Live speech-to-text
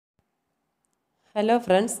Hello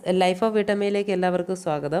friends, life of വീട്ടമ്മയിലേക്ക് എല്ലാവർക്കും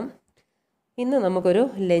സ്വാഗതം. ഇന്ന് നമുക്കൊരു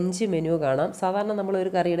ലഞ്ച് മെനു കാണാം. സാധാരണ നമ്മളൊരു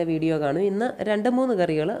കറിയുടെ വീഡിയോ കാണും. ഇന്ന് 2-3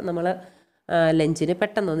 കറികൾ നമ്മൾ ലഞ്ചിന്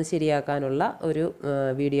പെട്ടെന്നൊന്ന് ശരിയാക്കാനുള്ള ഒരു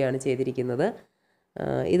വീഡിയോ ആണ് ചെയ്തിരിക്കുന്നത്.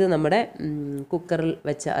 ഇത് നമ്മുടെ കുക്കറിൽ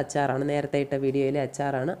വെച്ച അച്ചാറാണ്. നേരത്തെ ഇട്ട വീഡിയോയിലെ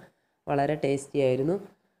അച്ചാറാണ്. വളരെ ടേസ്റ്റി ആയിരുന്നു.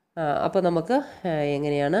 അപ്പോൾ നമുക്ക്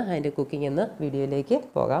എങ്ങനെയാണ് അതിൻ്റെ കുക്കിംഗ് എന്ന് വീഡിയോയിലേക്ക്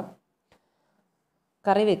പോകാം.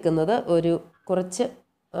 കറി വെക്കുന്നത് കുറച്ച്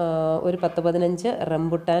 10-15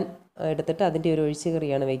 റംബുട്ടാൻ എടുത്തിട്ട് അതിൻ്റെ ഒരു ഒഴിച്ച്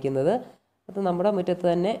കറിയാണ് വയ്ക്കുന്നത്. അത് നമ്മുടെ മുറ്റത്ത്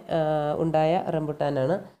തന്നെ ഉണ്ടായ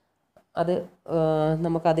റംബുട്ടാനാണ്. അത്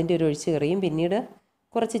നമുക്കതിൻ്റെ ഒരു ഒഴിച്ച് കറിയും പിന്നീട്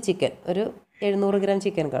കുറച്ച് ചിക്കൻ, ഒരു 700 ഗ്രാം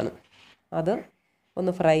ചിക്കൻ കാണും, അത്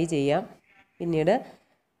ഒന്ന് ഫ്രൈ ചെയ്യാം. പിന്നീട്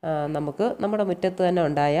നമുക്ക് നമ്മുടെ മുറ്റത്ത് തന്നെ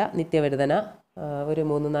ഉണ്ടായ നിത്യവഴുതന, ഒരു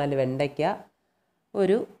 3-4 വെണ്ടയ്ക്ക,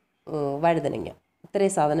 ഒരു വഴുതനങ്ങ,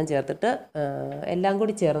 ഇത്രയും സാധനം ചേർത്തിട്ട് എല്ലാം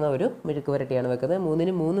കൂടി ചേർന്ന ഒരു മെഴുക്ക് പുരട്ടിയാണ് വെക്കുന്നത്.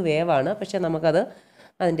 3-ന് 3 വേവാണ്, പക്ഷേ നമുക്കത്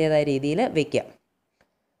അതിൻ്റേതായ രീതിയിൽ വയ്ക്കാം.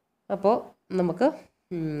 അപ്പോൾ നമുക്ക്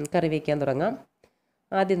കറി വയ്ക്കാൻ തുടങ്ങാം.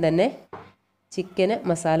 ആദ്യം തന്നെ ചിക്കന്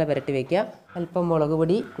മസാല പുരട്ടി വയ്ക്കാം. അല്പം മുളക്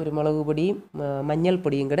പൊടി, കുരുമുളക് പൊടിയും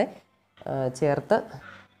മഞ്ഞൾപ്പൊടിയും കൂടെ ചേർത്ത്,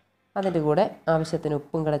 അതിൻ്റെ കൂടെ ആവശ്യത്തിന്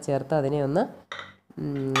ഉപ്പും കൂടെ ചേർത്ത് അതിനെ ഒന്ന്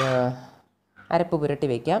അരപ്പ് പുരട്ടി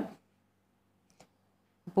വയ്ക്കാം.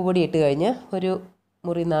 ഉപ്പുപൊടി ഇട്ട് കഴിഞ്ഞ് ഒരു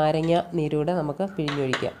മുറി നാരങ്ങ നീരൂടെ നമുക്ക്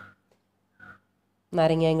പിഴിഞ്ഞൊഴിക്കാം.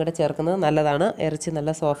 നാരങ്ങയും കൂടെ ചേർക്കുന്നത് നല്ലതാണ്. ഇറച്ചി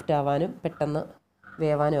നല്ല സോഫ്റ്റ് ആവാനും പെട്ടെന്ന്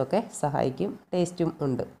വേവാനും ഒക്കെ സഹായിക്കും. ടേസ്റ്റും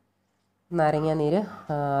ഉണ്ട്. നാരങ്ങ നീര്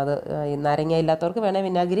അത് നാരങ്ങ ഇല്ലാത്തവർക്ക് വേണേൽ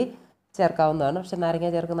വിനാഗിരി ചേർക്കാവുന്നതാണ്, പക്ഷെ നാരങ്ങ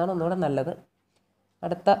ചേർക്കുന്നതാണ് ഒന്നുകൂടെ നല്ലത്.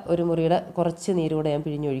 അടുത്ത ഒരു മുറിയുടെ കുറച്ച് നീരൂടെ ഞാൻ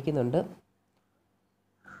പിഴിഞ്ഞൊഴിക്കുന്നുണ്ട്.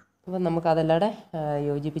 അപ്പം നമുക്കതെല്ലാടെ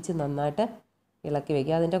യോജിപ്പിച്ച് നന്നായിട്ട് ഇളക്കി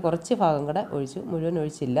വയ്ക്കുക. അതിൻ്റെ കുറച്ച് ഭാഗം കൂടെ ഒഴിച്ചു, മുഴുവൻ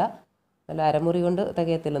ഒഴിച്ചില്ല. നല്ല അരമുറി കൊണ്ട്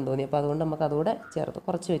തികയത്തില്ലെന്ന് തോന്നി. അപ്പോൾ അതുകൊണ്ട് നമുക്ക് അതുകൂടെ ചേർത്ത്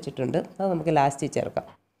കുറച്ച് വെച്ചിട്ടുണ്ട്. അത് നമുക്ക് ലാസ്റ്റ് ചേർക്കാം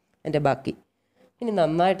അതിൻ്റെ ബാക്കി. ഇനി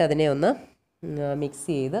നന്നായിട്ട് അതിനെ ഒന്ന് മിക്സ്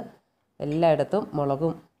ചെയ്ത് എല്ലായിടത്തും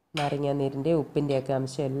മുളകും നാരങ്ങ നീരിൻ്റെ ഉപ്പിൻ്റെയൊക്കെ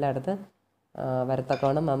അംശം എല്ലായിടത്തും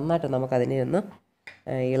വരത്തക്കവണ്ണം നന്നായിട്ട് നമുക്കതിനെ ഒന്ന്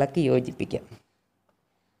ഇളക്കി യോജിപ്പിക്കാം.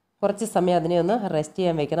 കുറച്ച് സമയം അതിനെ ഒന്ന് റെസ്റ്റ്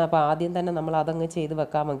ചെയ്യാൻ വെക്കണം. അപ്പോൾ ആദ്യം തന്നെ നമ്മൾ അതങ്ങ് ചെയ്ത്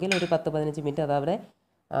വെക്കാമെങ്കിൽ ഒരു 10-15 മിനിറ്റ് അതവിടെ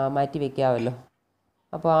മാറ്റി വയ്ക്കാമല്ലോ.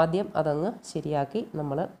 അപ്പോൾ ആദ്യം അതങ്ങ് ശരിയാക്കി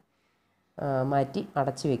നമ്മൾ മാറ്റി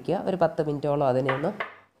അടച്ച് വയ്ക്കുക. ഒരു 10 മിനിറ്റോളം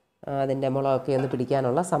അതിൻ്റെ മുളകൊക്കെ ഒന്ന്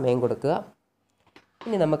പിടിക്കാനുള്ള സമയം കൊടുക്കുക.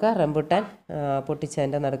 ഇനി നമുക്ക് റംബുട്ടാൻ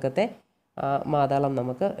പൊട്ടിച്ചതിൻ്റെ നടുക്കത്തെ മാതളം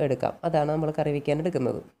നമുക്ക് എടുക്കാം. അതാണ് നമ്മൾ കറി വയ്ക്കാൻ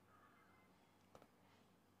എടുക്കുന്നത്.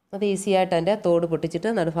 അത് ഈസിയായിട്ട് അതിൻ്റെ തോട്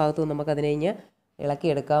പൊട്ടിച്ചിട്ട് നടുഭാഗത്തു നമുക്കതിനെ കഴിഞ്ഞ്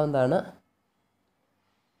ഇളക്കിയെടുക്കാവുന്നതാണ്.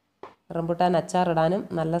 റംബുട്ടാൻ അച്ചാറിടാനും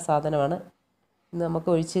നല്ല സാധനമാണ്. ഇന്ന് നമുക്ക്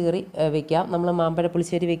ഒഴിച്ച് കറി വയ്ക്കാം. നമ്മൾ മാമ്പഴ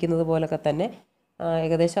പുളിശ്ശേരി വയ്ക്കുന്നത് പോലൊക്കെ തന്നെ,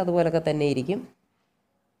 ഏകദേശം അതുപോലൊക്കെ തന്നെ ഇരിക്കും.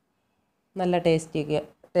 നല്ല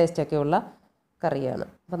ടേസ്റ്റൊക്കെ ഉള്ള കറിയാണ്.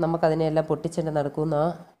 അപ്പം നമുക്കതിനെല്ലാം പൊട്ടിച്ചതിൻ്റെ നടക്കുന്ന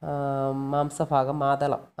മാംസഭാഗം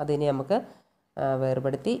മാതളം അതിനെ നമുക്ക്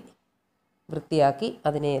വേർപെടുത്തി വൃത്തിയാക്കി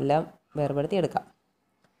അതിനെയെല്ലാം വേർപെടുത്തി എടുക്കാം.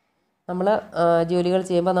 നമ്മൾ ജോലികൾ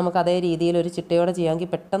ചെയ്യുമ്പോൾ നമുക്ക് അതേ രീതിയിൽ ഒരു ചിട്ടയോടെ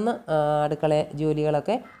ചെയ്യാമെങ്കിൽ പെട്ടെന്ന് അടുക്കള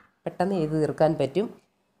ജോലികളൊക്കെ പെട്ടെന്ന് ചെയ്ത് തീർക്കാൻ പറ്റും.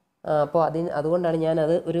 അപ്പോൾ അതുകൊണ്ടാണ്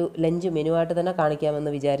ഞാനത് ഒരു ലഞ്ച് മെനു ആയിട്ട് തന്നെ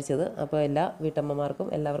കാണിക്കാമെന്ന് വിചാരിച്ചത്. അപ്പോൾ എല്ലാ വീട്ടമ്മമാർക്കും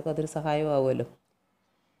എല്ലാവർക്കും അതൊരു സഹായമാവുമല്ലോ.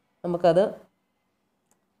 നമുക്കത്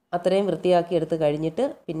അത്രയും വൃത്തിയാക്കി എടുത്ത് കഴിഞ്ഞിട്ട്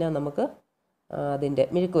പിന്നെ നമുക്ക് അതിൻ്റെ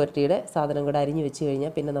മെഴുക്ക് പുരട്ടിയുടെ സാധനം കൂടെ അരിഞ്ഞ് വെച്ച്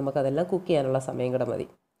കഴിഞ്ഞാൽ പിന്നെ നമുക്കതെല്ലാം കുക്ക് ചെയ്യാനുള്ള സമയം കൂടെ മതി.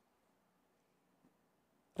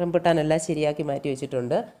 റംബുട്ടാനെല്ലാം ശരിയാക്കി മാറ്റി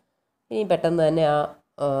വെച്ചിട്ടുണ്ട്. ഇനി പെട്ടെന്ന് തന്നെ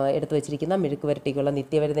എടുത്ത് വെച്ചിരിക്കുന്ന മെഴുക്ക് പുരട്ടിക്കുള്ള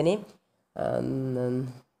നിത്യവഴുതനയും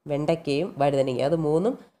വെണ്ടയ്ക്കയും വഴുതനങ്ങയും അത്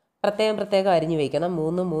 3 പ്രത്യേകം അരിഞ്ഞ് വയ്ക്കണം.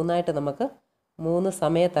 3 നമുക്ക് 3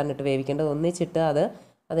 സമയത്താണ് ഇട്ട് വേവിക്കേണ്ടത്. ഒന്നിച്ചിട്ട്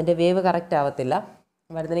അതിൻ്റെ വേവ് കറക്റ്റ് ആവത്തില്ല.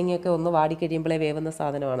 വഴുതനങ്ങയൊക്കെ ഒന്ന് വാടിക്കഴിയുമ്പോഴേ വേവുന്ന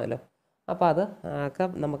സാധനമാണല്ലോ. അപ്പോൾ അത് ഒക്കെ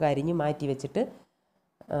നമുക്ക് അരിഞ്ഞ് മാറ്റി വെച്ചിട്ട്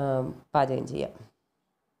പാചകം ചെയ്യാം.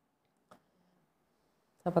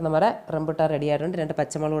 അപ്പോൾ നമ്മുടെ റംബുട്ടാൻ റെഡി ആയിട്ടുണ്ട്. 2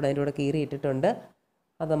 പച്ചമുളക് അതിൻ്റെ കൂടെ കീറിയിട്ടിട്ടുണ്ട്.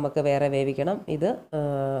 അത് നമുക്ക് വേറെ വേവിക്കണം. ഇത്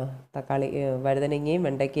തക്കാളി, വഴുതനങ്ങയും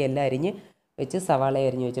വെണ്ടയ്ക്കയും എല്ലാം അരിഞ്ഞ് വെച്ച് സവാള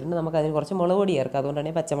അരിഞ്ഞ് വെച്ചിട്ടുണ്ട്. നമുക്കതിന് കുറച്ച് മുളക് പൊടി ചേർക്കാം,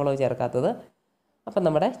 അതുകൊണ്ടാണ് പച്ചമുളക് ചേർക്കാത്തത്. അപ്പം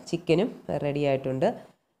നമ്മുടെ ചിക്കനും റെഡി ആയിട്ടുണ്ട്.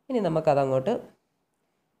 ഇനി നമുക്കതങ്ങോട്ട്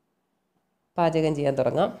പാചകം ചെയ്യാൻ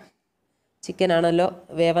തുടങ്ങാം. ചിക്കനാണല്ലോ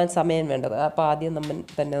വേവാൻ സമയം വേണ്ടത്. അപ്പോൾ ആദ്യം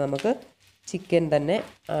നമുക്ക് ചിക്കൻ തന്നെ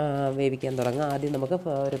വേവിക്കാൻ തുടങ്ങാം. ആദ്യം നമുക്ക്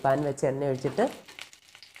ഒരു പാൻ വെച്ച് എണ്ണ ഒഴിച്ചിട്ട്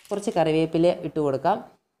കുറച്ച് കറിവേപ്പില ഇട്ട് കൊടുക്കാം.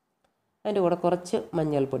 അതിൻ്റെ കൂടെ കുറച്ച്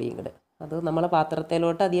മഞ്ഞൾപ്പൊടിയും കൂടെ. അത് നമ്മൾ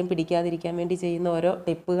പാത്രത്തിലോട്ട് അധികം പിടിക്കാതിരിക്കാൻ വേണ്ടി ചെയ്യുന്ന ഓരോ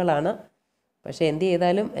ടിപ്പുകളാണ്. പക്ഷേ എന്ത്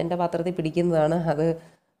ചെയ്താലും എൻ്റെ പാത്രത്തിൽ പിടിക്കുന്നതാണ്. അത്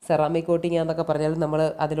സെറാമിക് കോട്ടിങ് എന്നൊക്കെ പറഞ്ഞാലും നമ്മൾ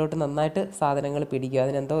അതിലോട്ട് നന്നായിട്ട് സാധനങ്ങൾ പിടിക്കും.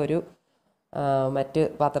 അതിനെന്തോ ഒരു മറ്റ്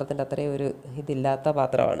പാത്രത്തിൻ്റെ അത്രയും ഒരു ഇതില്ലാത്ത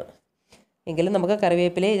പാത്രമാണ്. എങ്കിലും നമുക്ക്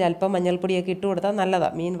കറിവേപ്പിലയിൽ അല്പം മഞ്ഞൾപ്പൊടിയൊക്കെ ഇട്ട് കൊടുത്താൽ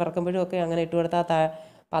നല്ലതാണ്. മീൻ വറക്കുമ്പോഴും ഒക്കെ അങ്ങനെ ഇട്ട് കൊടുത്താൽ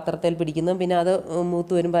പാത്രത്തിൽ പിടിക്കുന്നു. പിന്നെ അത്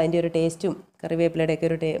മൂത്ത് വരുമ്പോൾ അതിൻ്റെ ഒരു ടേസ്റ്റും കറിവേപ്പിലയുടെയൊക്കെ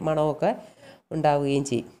ഒരു മണമൊക്കെ ഉണ്ടാവുകയും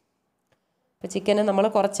ചെയ്യും. അപ്പോൾ ചിക്കന് നമ്മൾ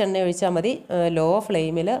കുറച്ച് എണ്ണ ഒഴിച്ചാൽ മതി. ലോ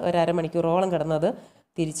ഫ്ലെയിമിൽ ഒരു അരമണിക്കൂറോളം കിടന്നത്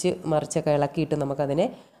തിരിച്ച് മറിച്ചൊക്കെ ഇളക്കിയിട്ട് നമുക്കതിനെ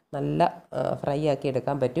നല്ല ഫ്രൈ ആക്കി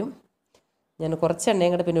എടുക്കാൻ പറ്റും. ഞാൻ കുറച്ച്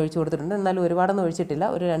എണ്ണയും കൂടെ പിന്നെ ഒഴിച്ച് കൊടുത്തിട്ടുണ്ട്. എന്നാലും ഒരുപാടൊന്നും ഒഴിച്ചിട്ടില്ല.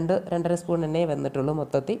 ഒരു 2-2.5 സ്പൂൺ എണ്ണയെ വന്നിട്ടുള്ളൂ.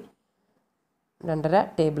 മൊത്തത്തിൽ 2.5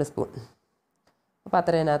 ടേബിൾ സ്പൂൺ. അപ്പോൾ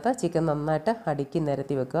അത്രേനകത്ത് ചിക്കൻ നന്നായിട്ട് അടുക്കി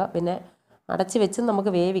നിരത്തി വെക്കുക. പിന്നെ അടച്ച് വെച്ച്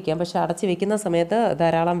നമുക്ക് വേവിക്കാം. പക്ഷേ അടച്ച് വെക്കുന്ന സമയത്ത്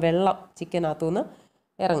ധാരാളം വെള്ളം ചിക്കനകത്തുനിന്ന്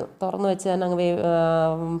ഇറങ്ങും. തുറന്ന് വെച്ച് തന്നെ അങ്ങ്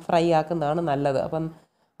ഫ്രൈ ആക്കുന്നതാണ് നല്ലത്. അപ്പം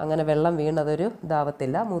അങ്ങനെ വെള്ളം വീണതൊരു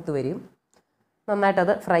ഇതാവത്തില്ല, മൂത്ത് വരും,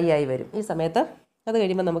 നന്നായിട്ടത് ഫ്രൈ ആയി വരും. ഈ സമയത്ത് അത്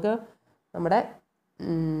കഴിയുമ്പോൾ നമുക്ക് നമ്മുടെ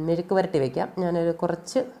മെഴുക്ക് പുരട്ടി വയ്ക്കാം. ഞാനൊരു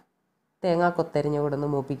കുറച്ച് തേങ്ങാക്കൊത്തരിഞ്ഞ് കൂടെ ഒന്ന്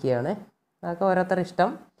മൂപ്പിക്കുകയാണ്. അതൊക്കെ ഓരോരുത്തരുടെ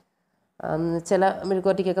ഇഷ്ടം. ചില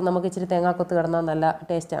മെഴുക്കുവരട്ടിക്കൊക്കെ നമുക്ക് ഇച്ചിരി തേങ്ങാക്കൊത്ത് കിടന്നാൽ നല്ല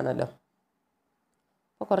ടേസ്റ്റാണല്ലോ.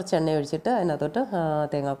 അപ്പോൾ കുറച്ച് എണ്ണ ഒഴിച്ചിട്ട് അതിനകത്തോട്ട്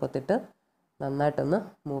തേങ്ങാക്കൊത്തിട്ട് നന്നായിട്ടൊന്ന്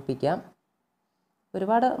മൂപ്പിക്കാം.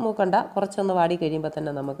 ഒരുപാട് മൂക്കണ്ട, കുറച്ചൊന്ന് വാടി കഴിയുമ്പോൾ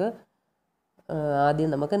തന്നെ നമുക്ക്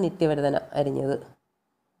ആദ്യം നമുക്ക് നിത്യവഴുതന അരിഞ്ഞത്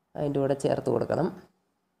അതിൻ്റെ കൂടെ ചേർത്ത് കൊടുക്കണം.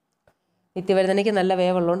 നിത്യവഴുതനയ്ക്ക് നല്ല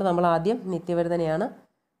വേവുള്ളതുകൊണ്ട് നമ്മൾ ആദ്യം നിത്യവഴുതനയാണ്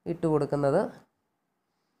ഇട്ട് കൊടുക്കുന്നത്.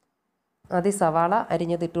 ആദ്യം സവാള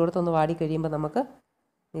അരിഞ്ഞത് ഇട്ട് കൊടുത്തൊന്ന് വാടി കഴിയുമ്പോൾ നമുക്ക്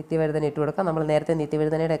നിത്യവഴുതന ഇട്ട് കൊടുക്കാം. നമ്മൾ നേരത്തെ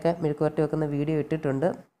നിത്യവഴുതനയുടെയൊക്കെ മെഴുക്ക് പുരട്ടി വെക്കുന്ന വീഡിയോ ഇട്ടിട്ടുണ്ട്.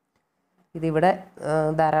 ഇതിവിടെ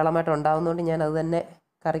ധാരാളമായിട്ട് ഉണ്ടാകുന്നതുകൊണ്ട് ഞാൻ അത് തന്നെ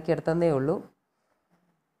കറിക്ക് എടുത്തതേ ഉള്ളൂ.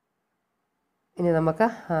 ഇനി നമുക്ക്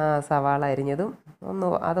സവാള അരിഞ്ഞതും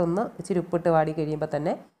അതൊന്ന് ഇച്ചിരി ഉപ്പിട്ട് വാടി കഴിയുമ്പോൾ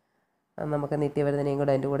തന്നെ നമുക്ക് നിത്യവഴുതനയും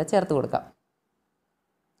കൂടെ അതിൻ്റെ കൂടെ ചേർത്ത് കൊടുക്കാം.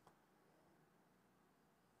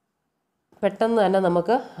 പെട്ടെന്ന് തന്നെ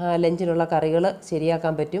നമുക്ക് ലഞ്ചിനുള്ള കറികൾ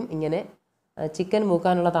ശരിയാക്കാൻ പറ്റും. ഇങ്ങനെ ചിക്കൻ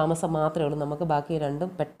മൂക്കാനുള്ള താമസം മാത്രമേ ഉള്ളൂ. നമുക്ക് ബാക്കി രണ്ടും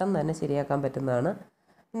പെട്ടെന്ന് തന്നെ ശരിയാക്കാൻ പറ്റുന്നതാണ്.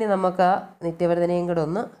 ഇനി നമുക്ക് നിത്യവഴുതനയും കൂടെ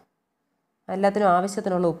ഒന്ന് എല്ലാത്തിനും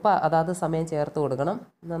ആവശ്യത്തിനുള്ള ഉപ്പ് അതാത് സമയം ചേർത്ത് കൊടുക്കണം.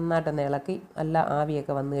 നന്നായിട്ടൊന്ന് ഇളക്കി എല്ലാ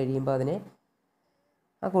ആവിയൊക്കെ വന്നു കഴിയുമ്പോൾ അതിനെ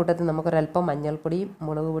ആ കൂട്ടത്തിൽ നമുക്കൊരല്പം മഞ്ഞൾപ്പൊടിയും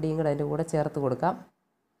മുളക് പൊടിയും കൂടെ അതിൻ്റെ കൂടെ ചേർത്ത് കൊടുക്കാം.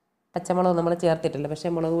 പച്ചമുളക് നമ്മൾ ചേർത്തിട്ടില്ല, പക്ഷേ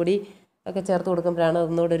മുളക് പൊടി ഒക്കെ ചേർത്ത് കൊടുക്കുമ്പോഴാണ്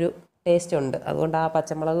ഒന്നുകൂടെ ഒരു ടേസ്റ്റ് ഉണ്ട്. അതുകൊണ്ട് ആ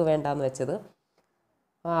പച്ചമുളക് വേണ്ടാന്ന് വെച്ചത്.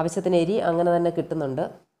 ആവശ്യത്തിന് എരി അങ്ങനെ തന്നെ കിട്ടുന്നുണ്ട്.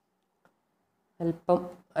 അല്പം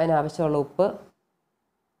അതിനാവശ്യമുള്ള ഉപ്പ്,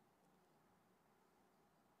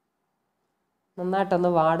 നന്നായിട്ടൊന്ന്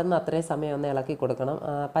വാടുന്ന അത്രയും സമയം ഒന്ന് ഇളക്കി കൊടുക്കണം.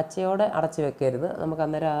 പച്ചയോടെ അടച്ച് വെക്കരുത്. നമുക്ക്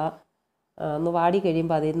അന്നേരം ഒന്ന് വാടി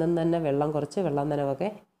കഴിയുമ്പോൾ അതിൽ നിന്ന് തന്നെ കുറച്ച് വെള്ളം നനവൊക്കെ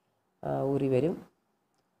ഊറി വരും.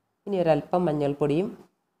 ഇനി ഒരല്പം മഞ്ഞൾപ്പൊടിയും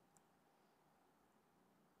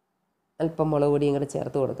അല്പം മുളക് പൊടിയും കൂടെ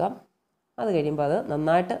ചേർത്ത് കൊടുക്കാം. അത് കഴിയുമ്പോൾ അത്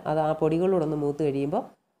നന്നായിട്ട് ആ പൊടികളോടെ ഒന്ന് മൂത്ത് കഴിയുമ്പോൾ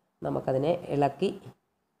നമുക്കതിനെ ഇളക്കി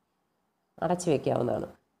അടച്ച് വയ്ക്കാവുന്നതാണ്.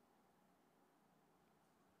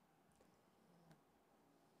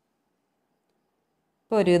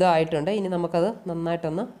 ഇപ്പോൾ ഒരു ഇതായിട്ടുണ്ട്. ഇനി നമുക്കത്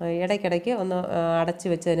നന്നായിട്ടൊന്ന് ഇടയ്ക്കിടയ്ക്ക് ഒന്ന് അടച്ച്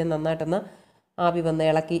വെച്ച് അതിനെ നന്നായിട്ടൊന്ന് ആവി വന്ന്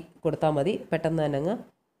ഇളക്കി കൊടുത്താൽ മതി. പെട്ടെന്ന് തന്നെ അങ്ങ്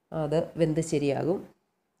അത് വെന്ത് ശരിയാകും.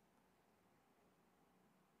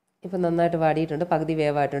 ഇപ്പം നന്നായിട്ട് വാടിയിട്ടുണ്ട്, പകുതി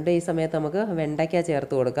വേവായിട്ടുണ്ട്. ഈ സമയത്ത് നമുക്ക് വെണ്ടയ്ക്ക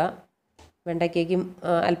ചേർത്ത് കൊടുക്കാം. വെണ്ടയ്ക്കയ്ക്കും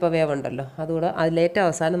അല്പം വേവുണ്ടല്ലോ, അതുകൂടെ അതിലേറ്റവും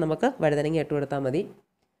അവസാനം നമുക്ക് വഴുതനങ്ങ ഇട്ട് കൊടുത്താൽ മതി.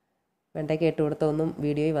 വെണ്ടയ്ക്ക ഇട്ട് കൊടുത്തൊന്നും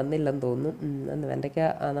വീഡിയോയിൽ വന്നില്ലെന്ന് തോന്നുന്നു. വെണ്ടയ്ക്ക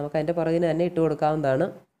നമുക്ക് അതിൻ്റെ പുറകിന് തന്നെ ഇട്ട് കൊടുക്കാവുന്നതാണ്.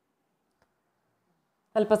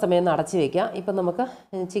 അല്പസമയം ഒന്ന് അടച്ച് വയ്ക്കാം. ഇപ്പം നമുക്ക്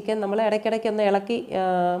ചിക്കൻ നമ്മൾ ഇടയ്ക്കിടയ്ക്ക് ഒന്ന് ഇളക്കി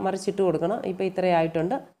മറിച്ചിട്ട് കൊടുക്കണം. ഇപ്പോൾ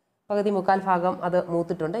ഇത്രയായിട്ടുണ്ട്, പകുതി മുക്കാൽ ഭാഗം അത്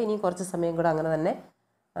മൂത്തിട്ടുണ്ട്. ഇനി കുറച്ച് സമയം കൂടെ അങ്ങനെ തന്നെ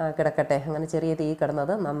കിടക്കട്ടെ. അങ്ങനെ ചെറിയ തീ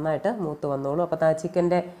കിടന്നത് നന്നായിട്ട് മൂത്ത് വന്നോളൂ. അപ്പോൾ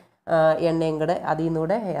ചിക്കൻ്റെ എണ്ണയും കൂടെ അതിൽ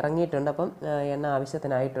നിന്നൂടെ ഇറങ്ങിയിട്ടുണ്ട്. അപ്പം എണ്ണ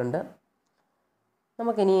ആവശ്യത്തിനായിട്ടുണ്ട്.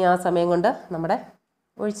 നമുക്കിനി ആ സമയം കൊണ്ട് നമ്മുടെ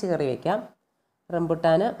ഒഴിച്ച് കറി വയ്ക്കാം.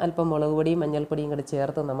 റംബുട്ടാൻ അല്പം മുളക് പൊടിയും മഞ്ഞൾപ്പൊടിയും കൂടി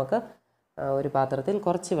ചേർത്ത് നമുക്ക് ഒരു പാത്രത്തിൽ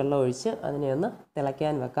കുറച്ച് വെള്ളം ഒഴിച്ച് അതിനെ ഒന്ന്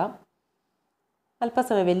തിളയ്ക്കാൻ വെക്കാം.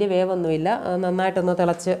 അല്പസമയം, വലിയ വേവൊന്നുമില്ല, നന്നായിട്ടൊന്ന്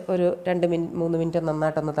തിളച്ച് ഒരു 2-3 മിനിറ്റ്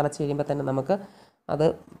നന്നായിട്ടൊന്ന് തിളച്ച് കഴിയുമ്പോൾ തന്നെ നമുക്ക് അത്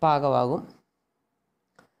പാകമാകും.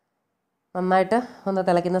 നന്നായിട്ട് ഒന്ന്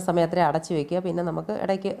തിളയ്ക്കുന്ന സമയത്ത് അടച്ച് വയ്ക്കുക. പിന്നെ നമുക്ക്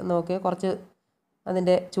ഇടയ്ക്ക് നോക്കി കുറച്ച്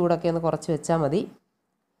അതിൻ്റെ ചൂടൊക്കെ ഒന്ന് കുറച്ച് വെച്ചാൽ മതി.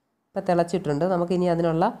 ഇപ്പോൾ തിളച്ചിട്ടുണ്ട്. നമുക്കിനി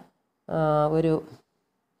അതിനുള്ള ഒരു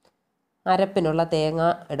അരപ്പിനുള്ള തേങ്ങ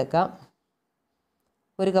എടുക്കാം.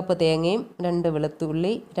 1 കപ്പ് തേങ്ങയും 2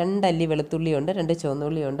 വെളുത്തുള്ളി, 2 അല്ലി വെളുത്തുള്ളിയുണ്ട്, 2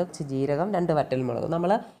 ചുവന്നുള്ളിയുണ്ട്, ജീരകം, 2 വറ്റൽമുളക്.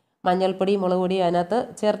 നമ്മൾ മഞ്ഞൾപ്പൊടി മുളക് പൊടി അതിനകത്ത്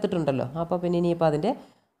ചേർത്തിട്ടുണ്ടല്ലോ, അപ്പോൾ പിന്നെ ഇനിയിപ്പോൾ അതിൻ്റെ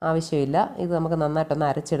ആവശ്യമില്ല. ഇത് നമുക്ക് നന്നായിട്ടൊന്ന്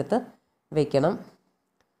അരച്ചെടുത്ത് വെക്കണം.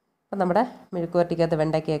 അപ്പം നമ്മുടെ മെഴുക്ക് പുരട്ടിക്കകത്ത്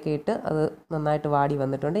വെണ്ടയ്ക്കയൊക്കെ ഇട്ട് അത് നന്നായിട്ട് വാടി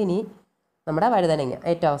വന്നിട്ടുണ്ട്. ഇനി നമ്മുടെ വഴുതനങ്ങ,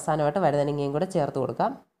 ഏറ്റവും അവസാനമായിട്ട് വഴുതനങ്ങയും കൂടെ ചേർത്ത്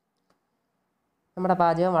കൊടുക്കാം. നമ്മുടെ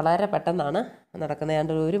പാചകം വളരെ പെട്ടെന്നാണ് നടക്കുന്നത്.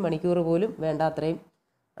 ഏതാണ്ട് 1 മണിക്കൂർ പോലും വേണ്ട അത്രയും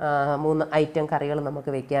 3 ഐറ്റം കറികൾ നമുക്ക്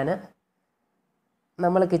വയ്ക്കാൻ.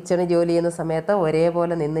 നമ്മൾ കിച്ചണിൽ ജോലി ചെയ്യുന്ന സമയത്ത്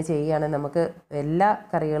ഒരേപോലെ നിന്ന് ചെയ്യുകയാണെങ്കിൽ നമുക്ക് എല്ലാ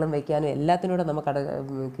കറികളും വയ്ക്കാനും എല്ലാത്തിനൂടെ നമുക്ക്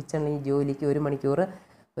കിച്ചണിൽ ജോലിക്ക് 1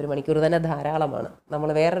 മണിക്കൂർ തന്നെ ധാരാളമാണ്. നമ്മൾ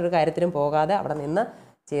വേറൊരു കാര്യത്തിനും പോകാതെ അവിടെ നിന്ന്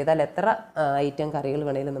ചെയ്താൽ എത്ര ഐറ്റം കറികൾ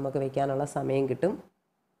വേണമെങ്കിലും നമുക്ക് വയ്ക്കാനുള്ള സമയം കിട്ടും.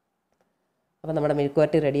 അപ്പോൾ നമ്മുടെ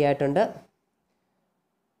മെഴുക്കുവരട്ടി റെഡി ആയിട്ടുണ്ട്.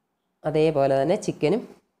 അതേപോലെ തന്നെ ചിക്കനും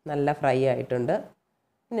നല്ല ഫ്രൈ ആയിട്ടുണ്ട്.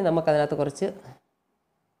 ഇനി നമുക്കതിനകത്ത് കുറച്ച്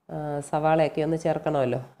സവാളയൊക്കെ ഒന്ന്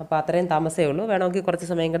ചേർക്കണമല്ലോ. അപ്പോൾ അത്രയും താമസമേ ഉള്ളൂ. വേണമെങ്കിൽ കുറച്ച്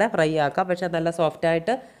സമയം കൂടെ ഫ്രൈ ആക്കാം. പക്ഷേ നല്ല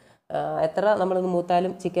സോഫ്റ്റായിട്ട് എത്ര നമ്മളൊന്ന്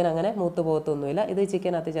മൂത്താലും ചിക്കൻ അങ്ങനെ മൂത്ത് പോകത്തൊന്നുമില്ല. ഇത്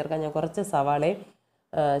ചിക്കനകത്ത് ചേർക്കാൻ ഞാൻ കുറച്ച് സവാളയും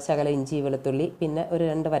ശകല ഇഞ്ചി വെളുത്തുള്ളി പിന്നെ ഒരു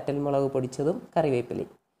 2 വറ്റൽമുളക് പൊടിച്ചതും കറിവേപ്പിലയും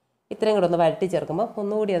ഇത്രയും കൂടെ ഒന്ന് വഴറ്റി ചേർക്കുമ്പോൾ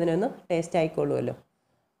ഒന്നുകൂടി അതിനൊന്ന് ടേസ്റ്റ് ആയിക്കോളുമല്ലോ.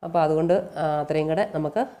 അപ്പോൾ അതുകൊണ്ട് അത്രയും കൂടെ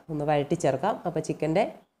നമുക്ക് ഒന്ന് വഴറ്റി ചേർക്കാം. അപ്പോൾ ചിക്കൻ്റെ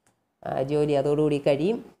ജോലി അതോടുകൂടി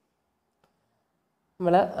കഴിയും.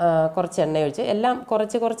 നമ്മൾ കുറച്ച് എണ്ണ ഒഴിച്ച് എല്ലാം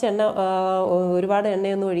കുറച്ച് എണ്ണ, ഒരുപാട്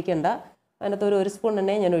എണ്ണയൊന്നും ഒഴിക്കണ്ട. അതിനകത്ത് ഒരു സ്പൂൺ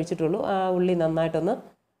എണ്ണയെ ഞാൻ ഒഴിച്ചിട്ടുള്ളൂ. ആ ഉള്ളി നന്നായിട്ടൊന്ന്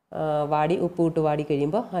വാടി ഉപ്പ് ഇട്ട് വാടി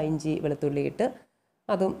കഴിയുമ്പോൾ ആ ഇഞ്ചി വെളുത്തുള്ളി ഇട്ട്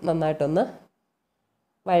അതും നന്നായിട്ടൊന്ന്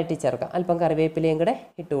വഴറ്റി ചേർക്കാം. അല്പം കറിവേപ്പിലയും കൂടെ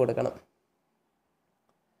ഇട്ട് കൊടുക്കണം.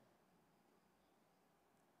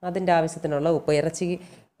 അതിൻ്റെ ആവശ്യത്തിനുള്ള ഉപ്പ്, ഇറച്ചി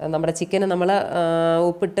നമ്മുടെ ചിക്കന് നമ്മൾ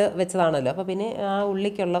ഉപ്പിട്ട് വെച്ചതാണല്ലോ. അപ്പോൾ പിന്നെ ആ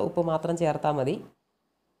ഉള്ളിക്കുള്ള ഉപ്പ് മാത്രം ചേർത്താൽ മതി.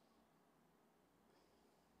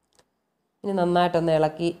 ഇനി നന്നായിട്ടൊന്ന്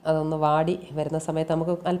ഇളക്കി അതൊന്ന് വാടി വരുന്ന സമയത്ത്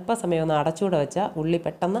നമുക്ക് അല്പസമയം ഒന്ന് അടച്ചുകൂടെ വെച്ചാൽ ഉള്ളി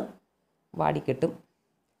പെട്ടെന്ന് വാടി കിട്ടും.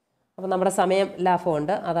 അപ്പോൾ നമ്മുടെ സമയം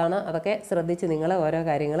ലാഭമുണ്ട്. അതൊക്കെ ശ്രദ്ധിച്ച് നിങ്ങൾ ഓരോ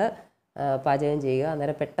കാര്യങ്ങൾ പാചകം ചെയ്യുക.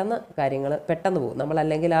 അന്നേരം പെട്ടെന്ന് പോകും.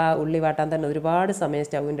 നമ്മളല്ലെങ്കിൽ ആ ഉള്ളി വാട്ടാൻ തന്നെ ഒരുപാട് സമയം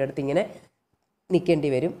സ്റ്റൗവിൻ്റെ അടുത്ത് ഇങ്ങനെ നിൽക്കേണ്ടി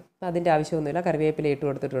വരും. അതിൻ്റെ ആവശ്യമൊന്നുമില്ല. കറിവേപ്പില ഇട്ട്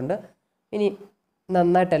കൊടുത്തിട്ടുണ്ട്. ഇനി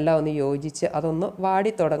നന്നായിട്ടെല്ലാം ഒന്ന് യോജിച്ച് അതൊന്ന്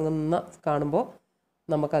വാടി തുടങ്ങുന്ന കാണുമ്പോൾ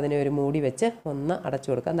നമുക്കതിനെ ഒരു മൂടി വെച്ച് ഒന്ന് അടച്ചു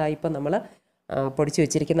കൊടുക്കാം. അതാ ഇപ്പം നമ്മൾ പൊടിച്ച്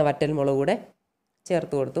വെച്ചിരിക്കുന്ന വറ്റൽമുളക് കൂടെ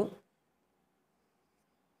ചേർത്ത് കൊടുത്തു.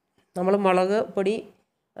 നമ്മൾ മുളക് പൊടി,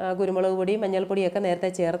 കുരുമുളക് പൊടി, മഞ്ഞൾപ്പൊടിയൊക്കെ നേരത്തെ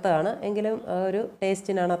ചേർത്താണ്. എങ്കിലും ഒരു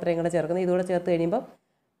ടേസ്റ്റിനാണ് അത്രയും കൂടെ ചേർക്കുന്നത്. ഇതുകൂടെ ചേർത്ത് കഴിയുമ്പോൾ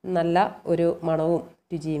നല്ല ഒരു മണവും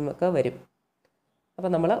രുചിയും ഒക്കെ വരും.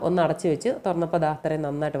 അപ്പോൾ നമ്മൾ ഒന്ന് അടച്ചു വെച്ച് തുറന്നപ്പോൾ അത്രയും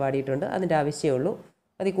നന്നായിട്ട് വാടിയിട്ടുണ്ട്. അതിൻ്റെ ആവശ്യമേ ഉള്ളൂ.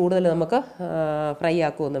 അതിൽ കൂടുതൽ നമുക്ക് ഫ്രൈ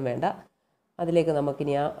ആക്കുകയൊന്നും വേണ്ട. അതിലേക്ക്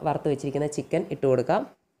നമുക്കിനി ആ വറുത്ത് വെച്ചിരിക്കുന്ന ചിക്കൻ ഇട്ട് കൊടുക്കാം.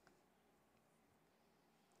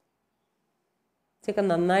 ചിക്കൻ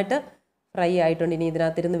നന്നായിട്ട് ഫ്രൈ ആയിട്ടുണ്ട്. ഇനി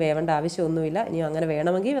ഇതിനകത്തിരുന്ന് വേവേണ്ട ആവശ്യമൊന്നുമില്ല. ഇനി അങ്ങനെ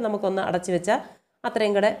വേണമെങ്കിൽ നമുക്കൊന്ന് അടച്ചു വെച്ചാൽ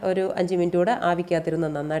അത്രയും കൂടെ ഒരു 5 മിനിറ്റ് കൂടെ ആവിക്കകത്തിരുന്ന്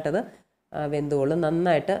നന്നായിട്ടത് വെന്തുകൊള്ളും.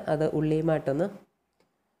 നന്നായിട്ട് അത് ഉള്ളിയുമായിട്ടൊന്ന്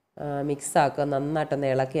മിക്സാക്കുക. നന്നായിട്ടൊന്ന്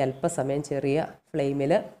ഇളക്കി അല്പസമയം ചെറിയ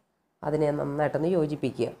ഫ്ലെയിമിൽ അതിനെ നന്നായിട്ടൊന്ന്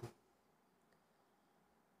യോജിപ്പിക്കുക.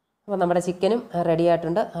 അപ്പോൾ നമ്മുടെ ചിക്കനും റെഡി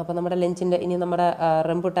ആയിട്ടുണ്ട്. അപ്പോൾ നമ്മുടെ ലഞ്ചിൻ്റെ ഇനി നമ്മുടെ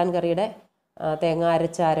റംബൂട്ടാൻ കറിയുടെ തേങ്ങ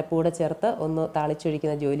അരച്ച അരപ്പൂടെ ചേർത്ത് ഒന്ന്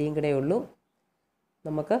താളിച്ചൊഴിക്കുന്ന ജോലിയും കൂടെ ഉള്ളൂ.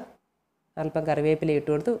 നമുക്ക് അല്പം കറിവേപ്പില ഇട്ട്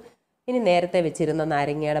കൊടുത്തു. ഇനി നേരത്തെ വെച്ചിരുന്ന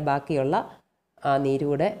നാരങ്ങയുടെ ബാക്കിയുള്ള ആ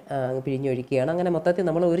നീരൂടെ പിഴിഞ്ഞൊഴിക്കുകയാണ്. അങ്ങനെ മൊത്തത്തിൽ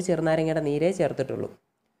നമ്മൾ ഒരു ചെറുനാരങ്ങയുടെ നീരേ ചേർത്തിട്ടുള്ളൂ.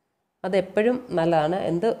 അതെപ്പോഴും നല്ലതാണ്.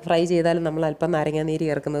 എന്ത് ഫ്രൈ ചെയ്താലും നമ്മൾ അല്പം നാരങ്ങ നീര്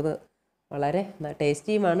ചേർക്കുന്നത് വളരെ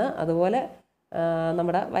ടേസ്റ്റിയുമാണ്. അതുപോലെ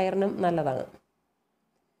നമ്മുടെ വയറിനും നല്ലതാണ്.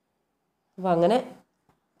 അപ്പോൾ അങ്ങനെ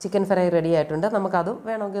ചിക്കൻ ഫ്രൈ റെഡി ആയിട്ടുണ്ട്. നമുക്കതും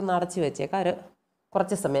വേണമെങ്കിൽ ഒന്ന് അടച്ച് വെച്ചേക്കാം.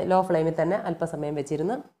 കുറച്ച് സമയം ലോ ഫ്ലെയിമിൽ തന്നെ അല്പസമയം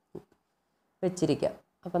വെച്ചിരിക്കാം.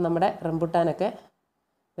 അപ്പം നമ്മുടെ റംബൂട്ടാനൊക്കെ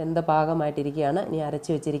വെന്ത പാകമായിട്ടിരിക്കുകയാണ്. ഇനി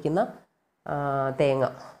അരച്ച് വെച്ചിരിക്കുന്ന തേങ്ങ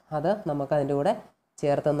അത് നമുക്കതിൻ്റെ കൂടെ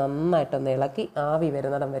ചേർത്ത് നന്നായിട്ടൊന്ന് ഇളക്കി ആവി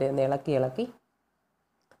വരുന്നിടം വരെ ഒന്ന് ഇളക്കി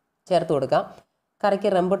ചേർത്ത് കൊടുക്കാം. കറിക്ക്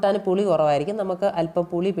റംബൂട്ടാന് പുളി കുറവായിരിക്കും. നമുക്ക് അല്പം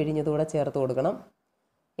പുളി പിഴിഞ്ഞതുകൂടെ ചേർത്ത് കൊടുക്കണം.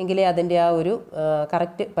 എങ്കിലേ അതിൻ്റെ ആ ഒരു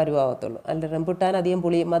കറക്റ്റ് പരുവാകത്തുള്ളൂ. അല്ല റംബൂട്ടാൻ അധികം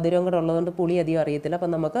പുളി മധുരം കൂടെ ഉള്ളതുകൊണ്ട് പുളി അധികം അറിയത്തില്ല.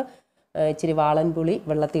 അപ്പം നമുക്ക് ഇച്ചിരി വാളൻ പുളി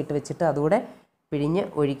വെള്ളത്തിയിട്ട് വെച്ചിട്ട് അതുകൂടെ പിഴിഞ്ഞ്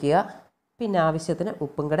ഒഴിക്കുക. പിന്നെ ആവശ്യത്തിന്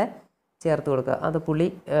ഉപ്പും കൂടെ ചേർത്ത് കൊടുക്കുക. അത് പുളി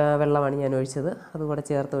വെള്ളമാണ് ഞാൻ ഒഴിച്ചത്. അതുകൂടെ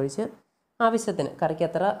ചേർത്ത് ഒഴിച്ച് ആവശ്യത്തിന് കറിക്ക്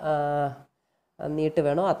എത്ര നീട്ട്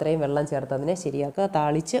വേണോ അത്രയും വെള്ളം ചേർത്ത് അതിനെ ശരിയാക്കുക.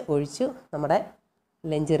 താളിച്ച് ഒഴിച്ച് നമ്മുടെ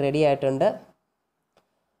ലഞ്ച് റെഡി ആയിട്ടുണ്ട്.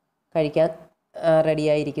 കഴിക്കാൻ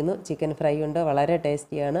റെഡിയായിരിക്കുന്നു. ചിക്കൻ ഫ്രൈ ഉണ്ട്, വളരെ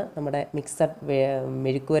ടേസ്റ്റിയാണ്. നമ്മുടെ മിക്സഡ്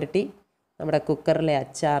മെഴുക്കുവരട്ടി, നമ്മുടെ കുക്കറിലെ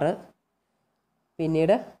അച്ചാർ,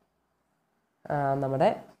 പിന്നീട് നമ്മുടെ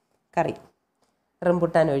കറി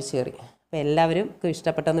റംബൂട്ടാൻ ഒഴിച്ച് കറി. അപ്പോൾ എല്ലാവരും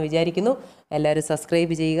ഇഷ്ടപ്പെട്ടെന്ന് വിചാരിക്കുന്നു. എല്ലാവരും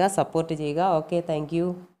സബ്സ്ക്രൈബ് ചെയ്യുക, സപ്പോർട്ട് ചെയ്യുക. Okay, thank you.